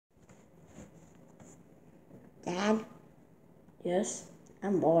Dad? Yes?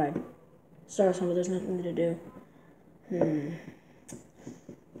 I'm bored. Sorry, son, but there's nothing to do.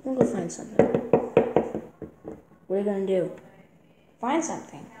 We'll go find something. What are you gonna do? Find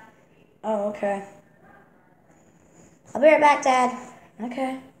something. Oh, okay. I'll be right back, Dad.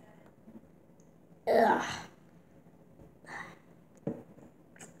 Okay. Ugh.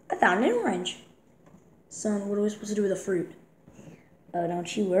 I found an orange. Son, what are we supposed to do with the fruit? Oh,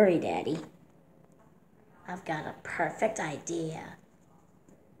 don't you worry, Daddy. I've got a perfect idea.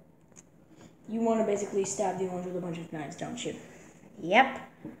 You want to basically stab the orange with a bunch of knives, don't you? Yep.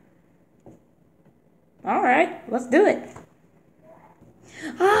 Alright, let's do it.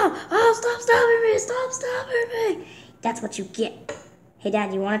 Oh, stop stabbing me! Stop stabbing me! That's what you get. Hey,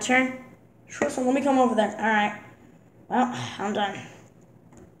 Dad, you want a turn? Sure, son, let me come over there. Alright. Well, I'm done.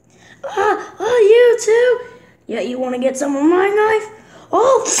 You too? Yeah, you want to get some of my knife?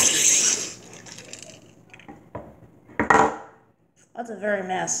 Oh! That's a very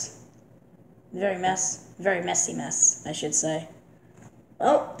messy mess, I should say.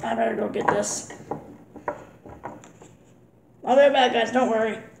 Oh, I better go get this. I'll be right back, guys, don't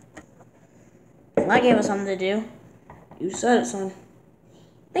worry. Well, I gave us something to do. You said it, son.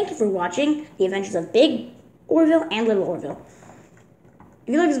 Thank you for watching the adventures of Big Orville and Little Orville.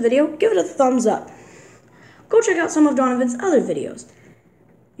 If you like this video, give it a thumbs up. Go check out some of Donovan's other videos.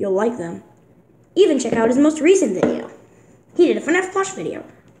 You'll like them. Even check out his most recent video. He did a FNAF plush video.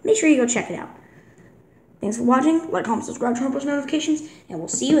 Make sure you go check it out. Thanks for watching. Like, comment, subscribe, turn on post notifications, And we'll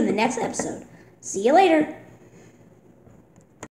see you in the next episode. See you later.